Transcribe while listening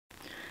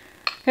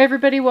Hey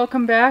everybody,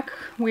 welcome back.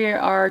 We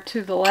are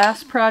to the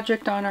last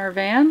project on our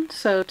van.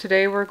 So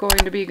today we're going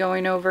to be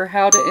going over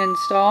how to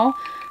install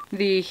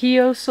the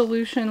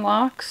HEOSolution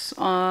locks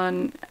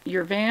on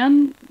your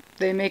van.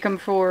 They make them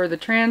for the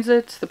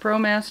Transits, the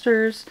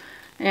ProMasters,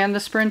 and the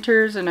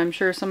Sprinters, and I'm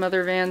sure some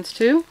other vans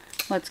too.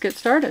 Let's get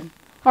started.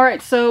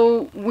 Alright,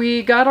 so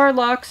we got our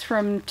locks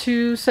from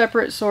two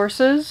separate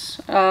sources.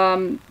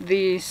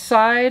 The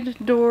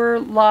side door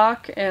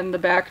lock and the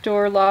back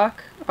door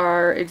lock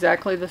are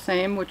exactly the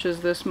same, which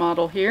is this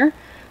model here.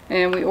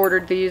 And we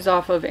ordered these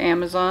off of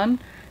Amazon.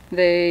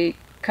 They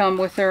come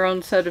with their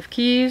own set of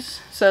keys,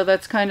 so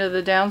that's kind of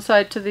the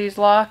downside to these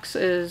locks,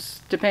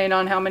 is depending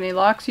on how many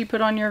locks you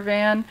put on your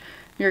van,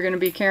 you're going to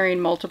be carrying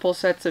multiple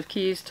sets of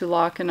keys to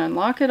lock and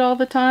unlock it all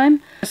the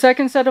time. The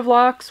second set of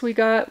locks we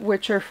got,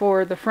 which are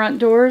for the front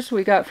doors,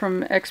 we got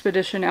from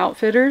Expedition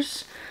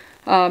Outfitters.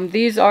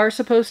 These are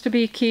supposed to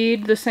be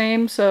keyed the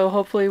same, so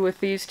hopefully with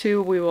these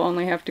two we will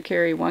only have to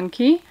carry one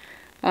key.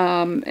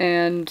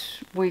 And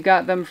we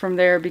got them from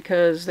there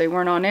because they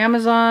weren't on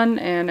Amazon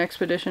and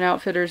Expedition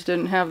Outfitters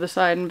didn't have the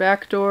side and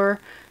back door,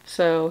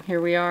 so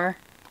here we are.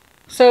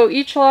 So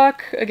each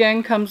lock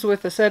again comes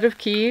with a set of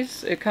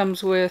keys. It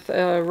comes with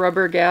a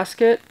rubber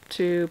gasket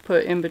to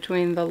put in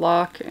between the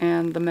lock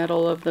and the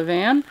metal of the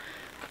van,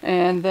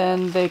 and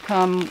then they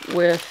come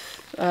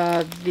with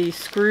the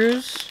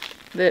screws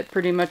that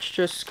pretty much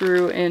just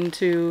screw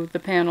into the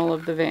panel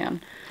of the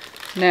van.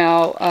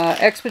 Now,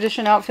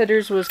 Expedition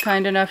Outfitters was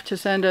kind enough to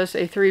send us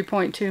a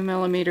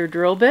 3.2mm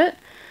drill bit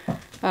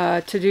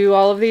to do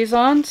all of these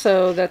on,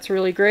 so that's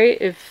really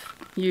great. If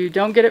you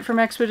don't get it from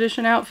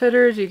Expedition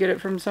Outfitters, you get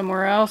it from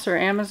somewhere else or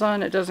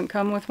Amazon, it doesn't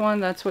come with one,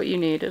 that's what you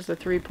need, is the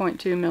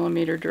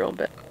 3.2mm drill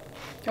bit.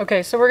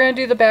 Okay, so we're going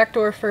to do the back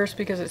door first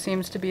because it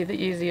seems to be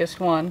the easiest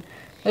one.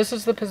 This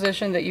is the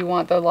position that you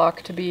want the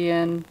lock to be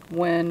in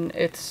when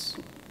it's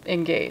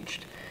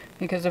engaged.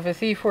 Because if a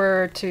thief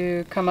were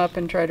to come up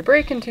and try to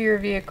break into your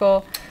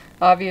vehicle,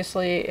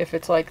 obviously if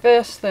it's like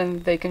this,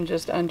 then they can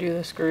just undo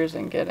the screws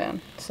and get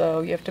in.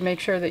 So you have to make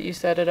sure that you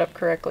set it up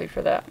correctly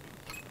for that.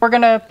 We're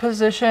going to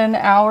position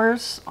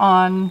ours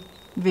on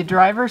the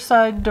driver's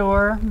side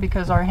door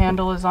because our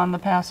handle is on the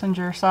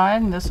passenger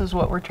side, and this is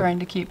what we're trying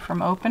to keep from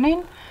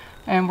opening.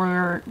 And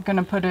we're going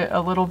to put it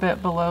a little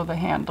bit below the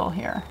handle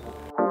here.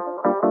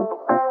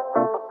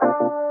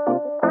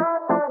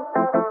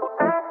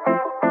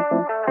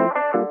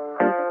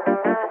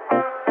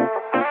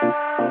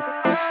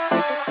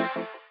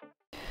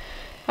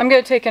 I'm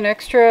going to take an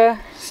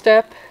extra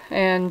step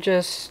and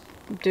just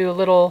do a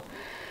little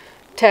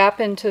tap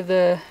into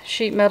the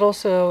sheet metal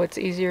so it's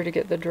easier to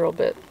get the drill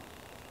bit.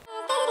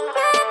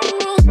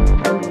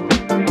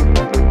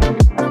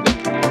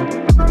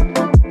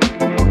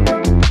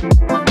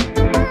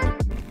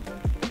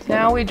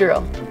 Now we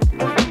drill.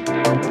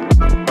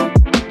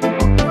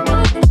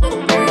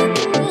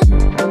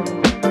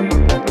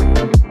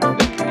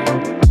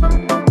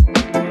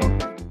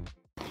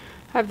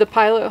 I have the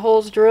pilot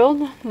holes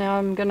drilled. Now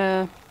I'm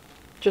gonna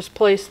just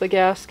place the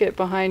gasket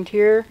behind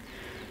here.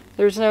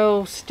 There's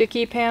no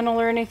sticky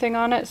panel or anything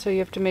on it, so you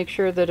have to make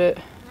sure that it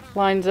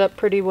lines up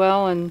pretty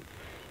well and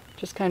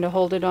just kind of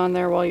hold it on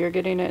there while you're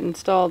getting it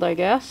installed, I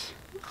guess.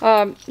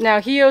 Now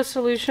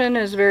HEOSolution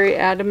is very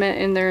adamant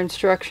in their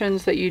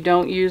instructions that you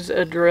don't use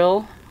a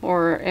drill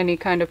or any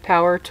kind of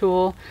power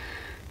tool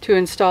to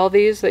install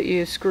these, that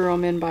you screw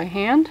them in by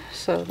hand,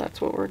 so that's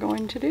what we're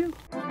going to do.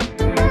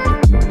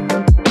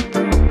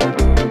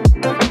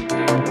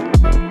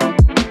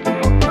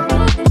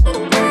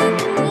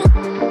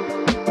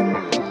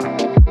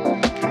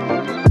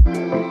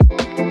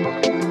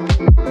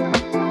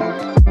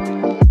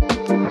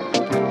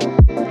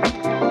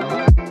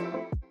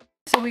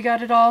 We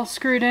got it all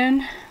screwed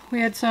in. We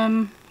had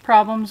some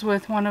problems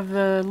with one of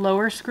the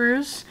lower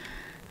screws.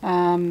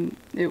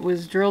 It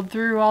was drilled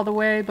through all the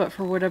way, but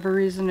for whatever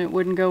reason it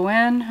wouldn't go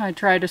in. I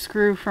tried a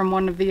screw from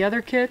one of the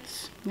other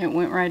kits. It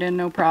went right in,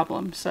 no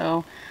problem.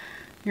 So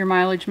your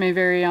mileage may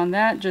vary on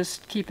that.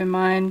 Just keep in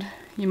mind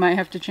you might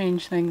have to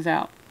change things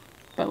out.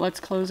 But let's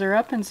close her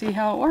up and see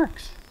how it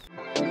works.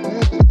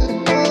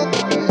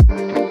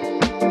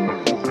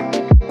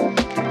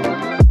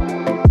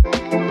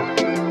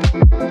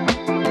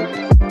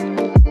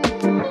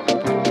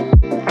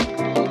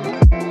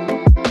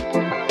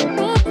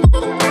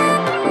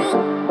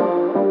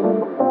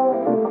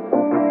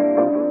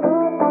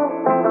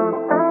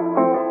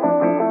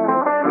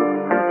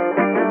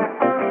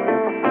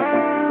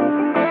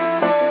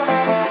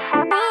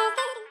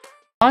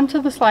 On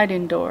to the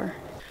sliding door.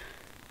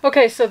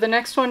 Okay, so the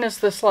next one is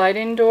the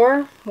sliding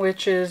door,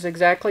 which is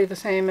exactly the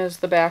same as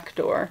the back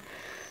door.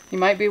 You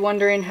might be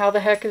wondering, how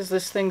the heck is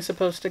this thing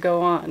supposed to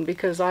go on?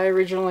 Because I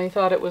originally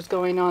thought it was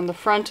going on the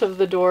front of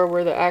the door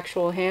where the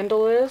actual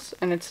handle is,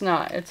 and it's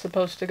not. It's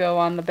supposed to go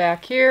on the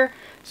back here,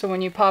 so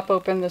when you pop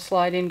open the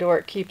sliding door,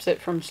 it keeps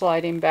it from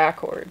sliding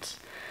backwards.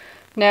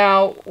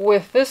 Now,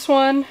 with this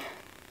one,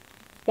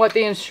 what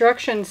the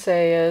instructions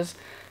say is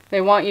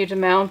they want you to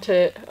mount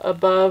it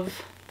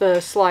above the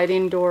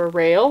sliding door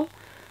rail,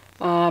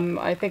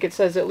 I think it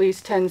says at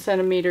least 10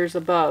 centimeters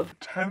above.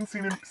 10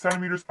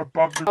 centimeters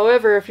above the...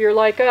 However, if you're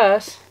like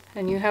us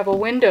and you have a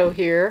window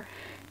here,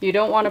 you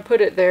don't want to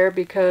put it there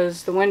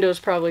because the window is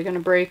probably going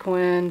to break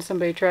when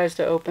somebody tries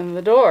to open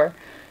the door.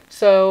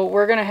 So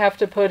we're going to have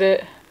to put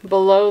it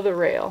below the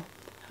rail.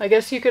 I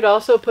guess you could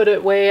also put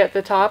it way at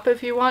the top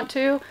if you want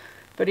to,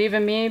 but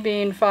even me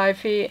being 5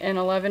 feet and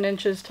 11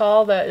 inches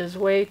tall, that is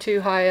way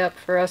too high up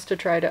for us to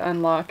try to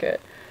unlock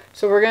it.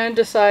 So we're going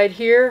to decide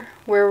here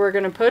where we're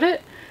going to put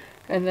it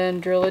and then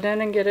drill it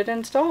in and get it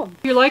installed.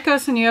 If you're like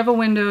us and you have a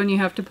window and you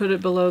have to put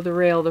it below the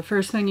rail, the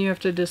first thing you have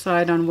to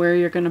decide on where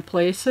you're going to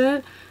place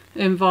it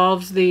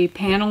involves the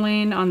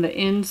paneling on the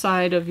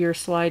inside of your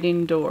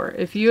sliding door.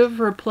 If you have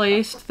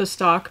replaced the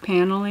stock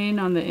paneling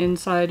on the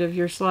inside of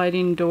your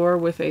sliding door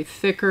with a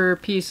thicker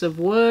piece of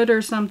wood or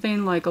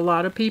something like a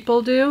lot of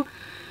people do,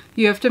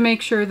 you have to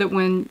make sure that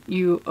when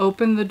you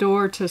open the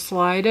door to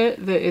slide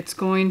it, that it's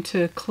going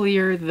to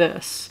clear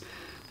this.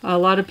 A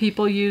lot of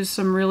people use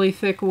some really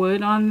thick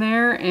wood on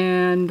there,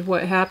 and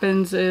what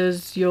happens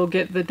is you'll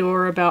get the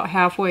door about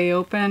halfway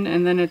open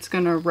and then it's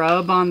going to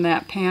rub on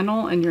that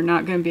panel and you're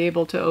not going to be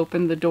able to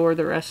open the door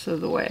the rest of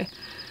the way.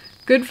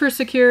 Good for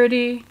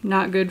security,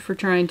 not good for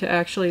trying to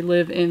actually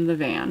live in the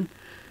van.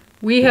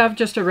 We have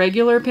just a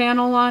regular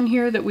panel on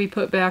here that we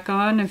put back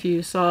on. If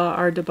you saw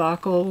our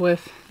debacle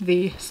with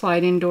the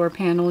sliding door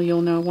panel,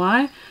 you'll know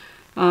why.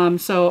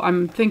 So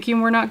I'm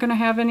thinking we're not going to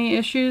have any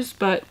issues,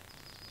 but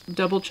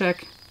double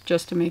check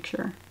just to make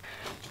sure.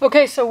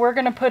 Okay, so we're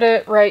going to put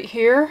it right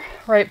here,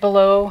 right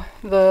below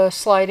the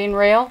sliding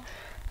rail.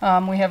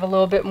 We have a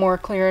little bit more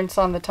clearance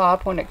on the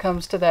top when it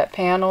comes to that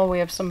panel. We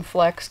have some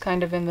flex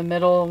kind of in the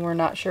middle and we're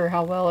not sure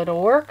how well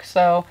it'll work.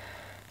 So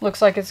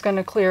looks like it's going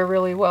to clear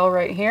really well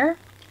right here.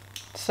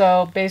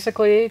 So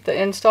basically the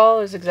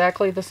install is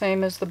exactly the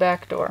same as the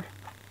back door.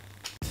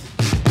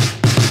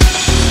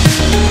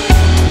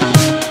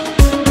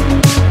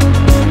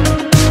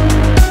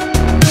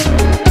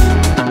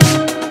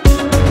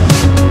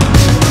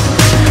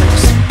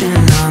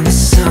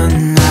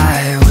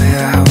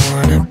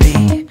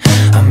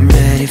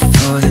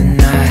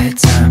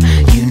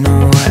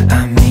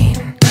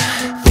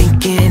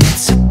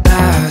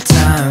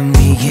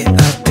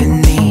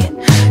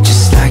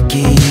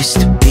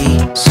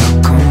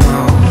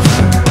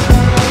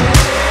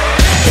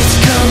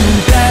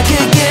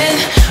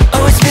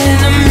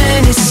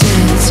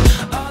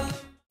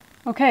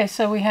 Okay,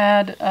 so we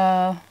had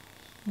a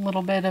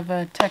little bit of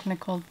a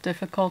technical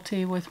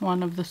difficulty with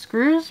one of the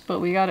screws, but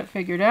we got it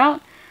figured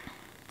out.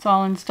 It's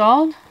all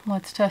installed.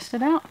 Let's test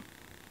it out.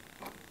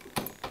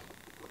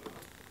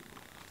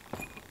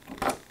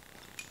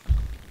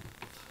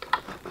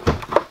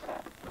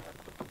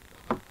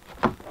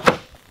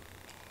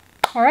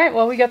 Alright,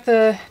 well, we got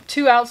the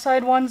two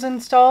outside ones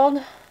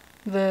installed.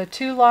 The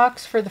two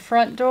locks for the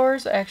front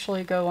doors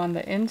actually go on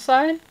the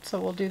inside, so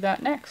we'll do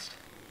that next.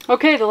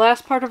 Okay, the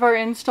last part of our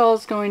install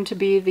is going to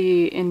be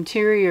the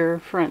interior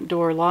front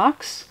door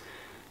locks.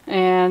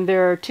 And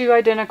there are two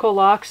identical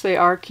locks. They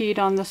are keyed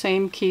on the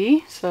same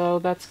key, so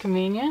that's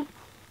convenient.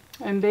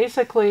 And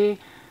basically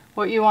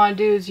what you want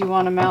to do is you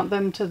want to mount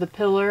them to the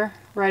pillar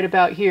right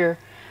about here.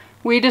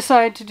 We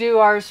decided to do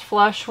ours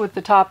flush with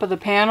the top of the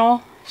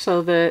panel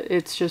so that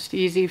it's just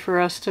easy for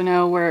us to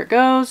know where it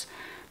goes.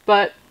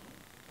 But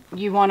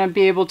you want to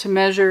be able to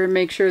measure and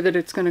make sure that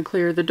it's going to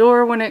clear the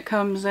door when it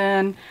comes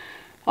in.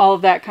 All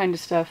of that kind of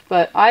stuff.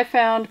 But I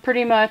found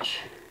pretty much,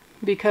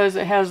 because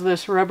it has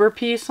this rubber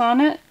piece on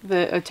it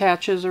that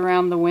attaches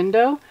around the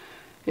window,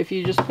 if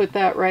you just put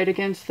that right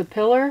against the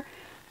pillar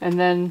and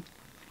then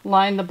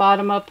line the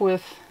bottom up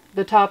with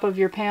the top of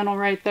your panel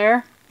right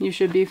there, you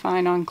should be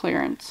fine on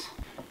clearance.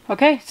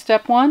 Okay,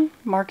 step one,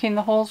 marking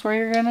the holes where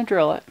you're going to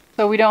drill it.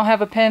 So we don't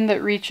have a pin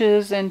that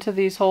reaches into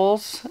these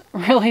holes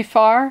really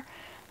far,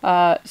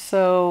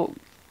 so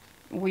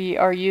we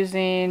are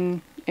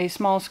using a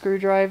small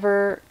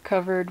screwdriver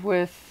covered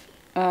with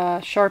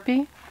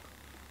Sharpie,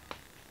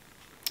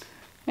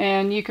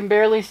 and you can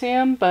barely see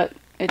them, but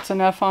it's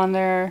enough on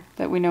there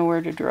that we know where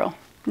to drill.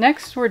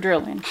 Next, we're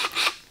drilling.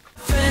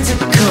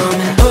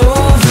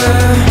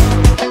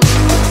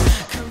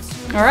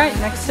 Alright,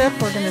 next step,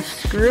 we're going to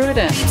screw it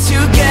in.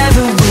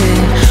 Together when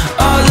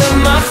all of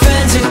my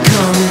friends are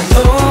coming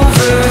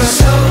over,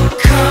 so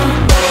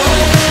come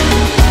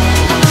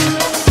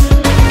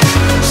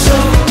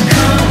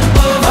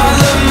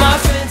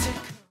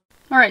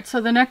Alright,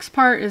 so the next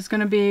part is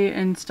going to be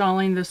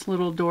installing this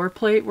little door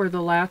plate where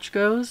the latch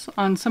goes.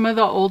 On some of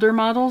the older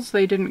models,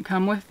 they didn't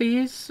come with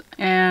these,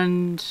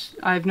 and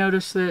I've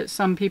noticed that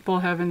some people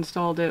have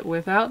installed it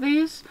without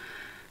these.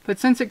 But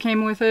since it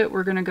came with it,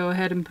 we're going to go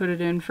ahead and put it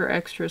in for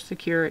extra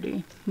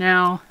security.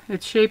 Now,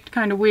 it's shaped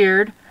kind of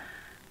weird,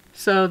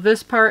 so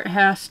this part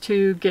has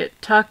to get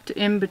tucked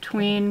in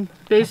between,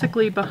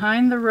 basically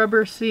behind the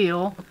rubber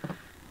seal,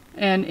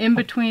 and in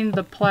between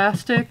the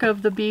plastic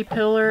of the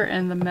B-pillar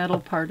and the metal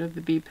part of the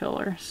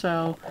B-pillar.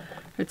 So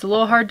it's a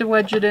little hard to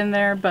wedge it in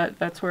there, but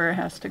that's where it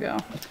has to go.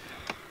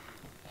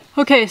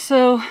 Okay,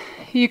 so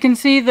you can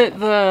see that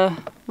the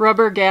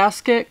rubber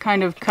gasket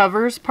kind of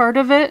covers part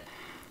of it.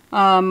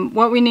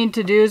 What we need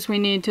to do is we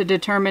need to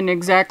determine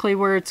exactly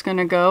where it's going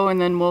to go, and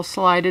then we'll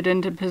slide it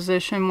into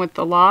position with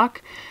the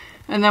lock.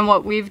 And then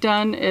what we've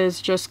done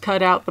is just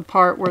cut out the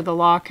part where the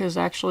lock is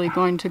actually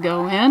going to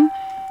go in,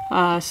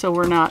 so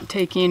we're not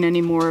taking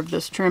any more of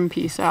this trim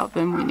piece out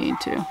than we need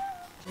to.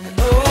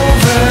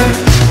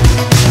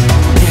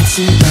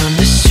 Dancing on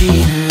the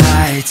street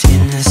lights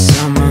in the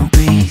summer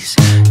breeze.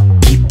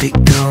 Keep it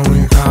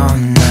going all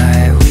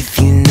night with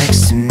you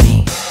next to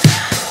me.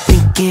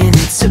 Thinking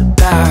it's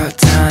about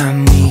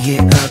time we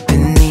get up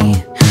and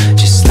eat,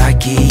 just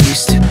like it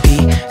used to be.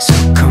 So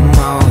come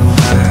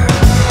over.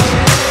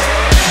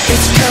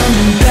 It's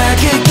coming back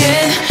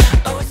again.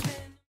 Oh, it's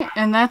been...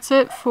 And that's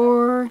it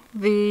for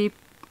the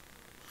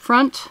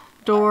front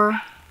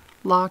door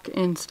lock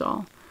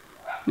install.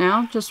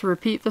 Now just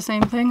repeat the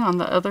same thing on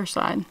the other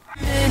side.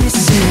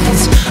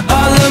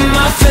 All of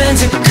my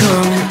friends are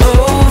coming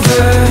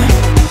over.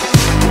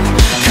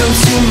 Come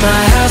to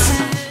my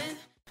house.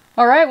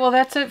 Alright, well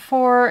that's it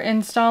for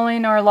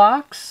installing our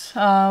locks.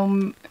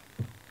 Some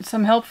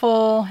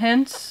helpful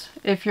hints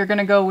if you're going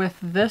to go with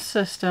this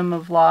system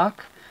of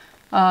lock.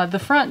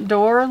 The front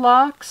door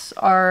locks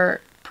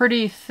are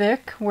pretty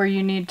thick where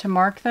you need to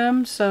mark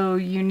them, so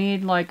you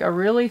need like a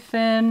really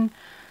thin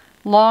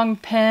long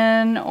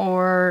pen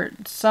or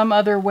some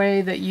other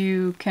way that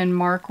you can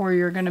mark where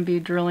you're going to be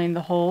drilling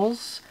the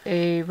holes.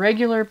 A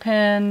regular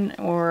pen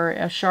or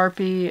a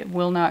Sharpie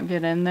will not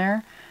get in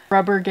there.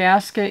 Rubber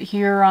gasket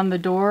here on the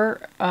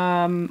door,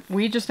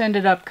 we just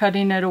ended up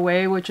cutting it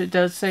away, which it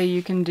does say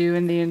you can do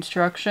in the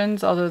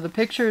instructions, although the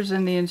pictures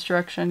in the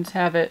instructions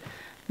have it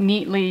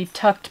neatly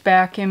tucked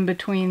back in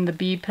between the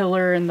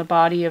B-pillar and the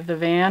body of the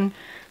van.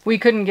 We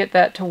couldn't get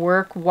that to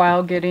work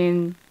while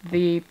getting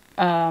the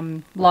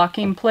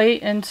locking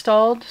plate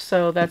installed,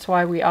 so that's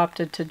why we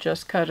opted to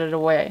just cut it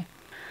away.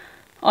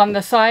 On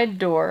the side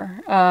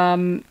door,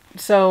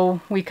 so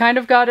we kind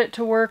of got it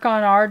to work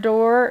on our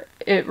door.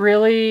 It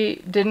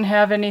really didn't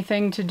have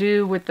anything to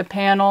do with the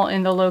panel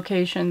in the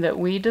location that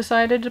we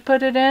decided to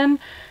put it in.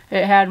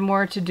 It had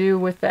more to do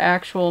with the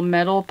actual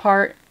metal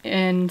part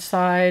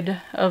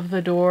inside of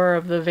the door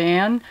of the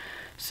van.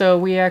 So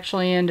we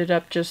actually ended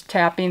up just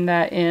tapping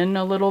that in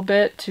a little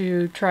bit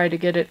to try to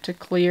get it to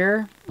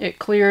clear. It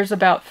clears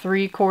about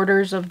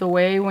 3/4 of the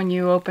way when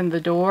you open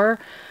the door,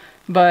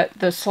 but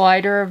the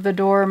slider of the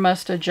door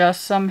must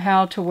adjust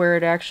somehow to where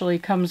it actually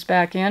comes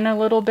back in a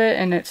little bit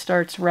and it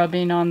starts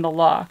rubbing on the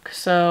lock.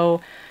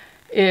 So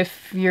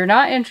if you're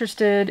not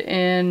interested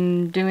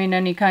in doing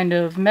any kind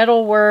of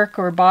metal work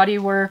or body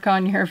work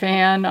on your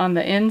van on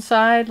the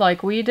inside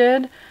like we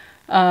did,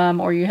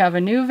 or you have a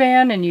new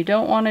van and you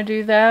don't want to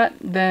do that,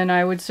 then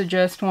I would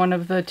suggest one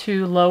of the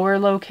 2 lower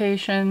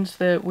locations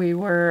that we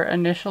were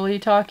initially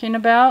talking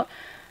about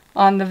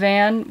on the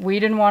van. We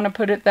didn't want to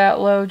put it that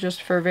low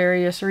just for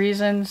various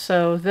reasons,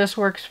 so this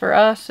works for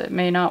us. It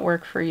may not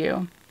work for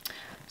you.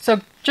 So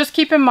just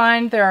keep in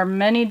mind there are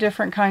many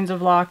different kinds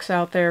of locks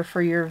out there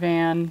for your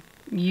van.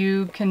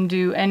 You can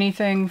do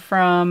anything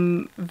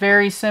from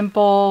very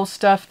simple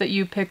stuff that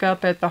you pick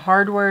up at the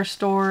hardware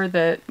store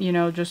that, you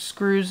know, just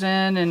screws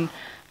in and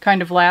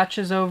kind of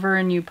latches over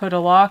and you put a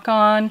lock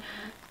on,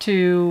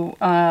 to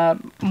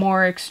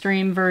more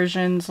extreme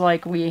versions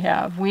like we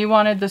have. We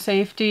wanted the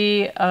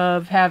safety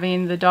of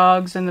having the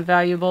dogs and the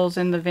valuables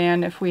in the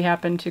van if we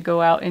happen to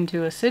go out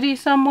into a city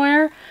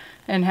somewhere,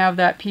 and have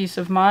that peace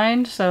of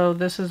mind, so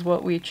this is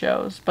what we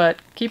chose. But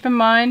keep in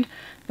mind,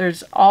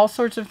 there's all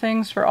sorts of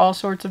things for all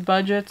sorts of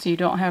budgets. You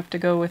don't have to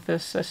go with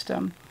this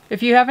system.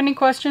 If you have any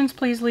questions,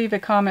 please leave a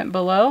comment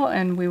below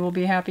and we will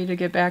be happy to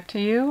get back to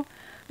you.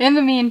 In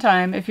the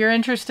meantime, if you're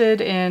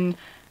interested in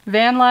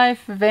van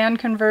life, van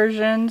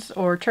conversions,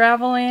 or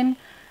traveling,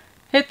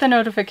 hit the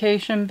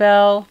notification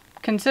bell.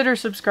 Consider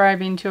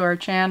subscribing to our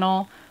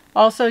channel.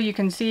 Also, you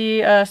can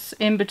see us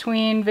in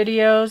between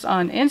videos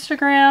on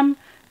Instagram.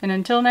 And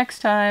until next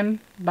time,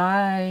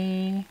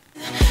 bye.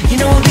 You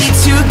know we'll be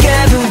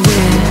together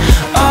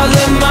when all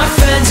of my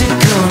friends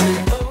are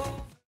coming.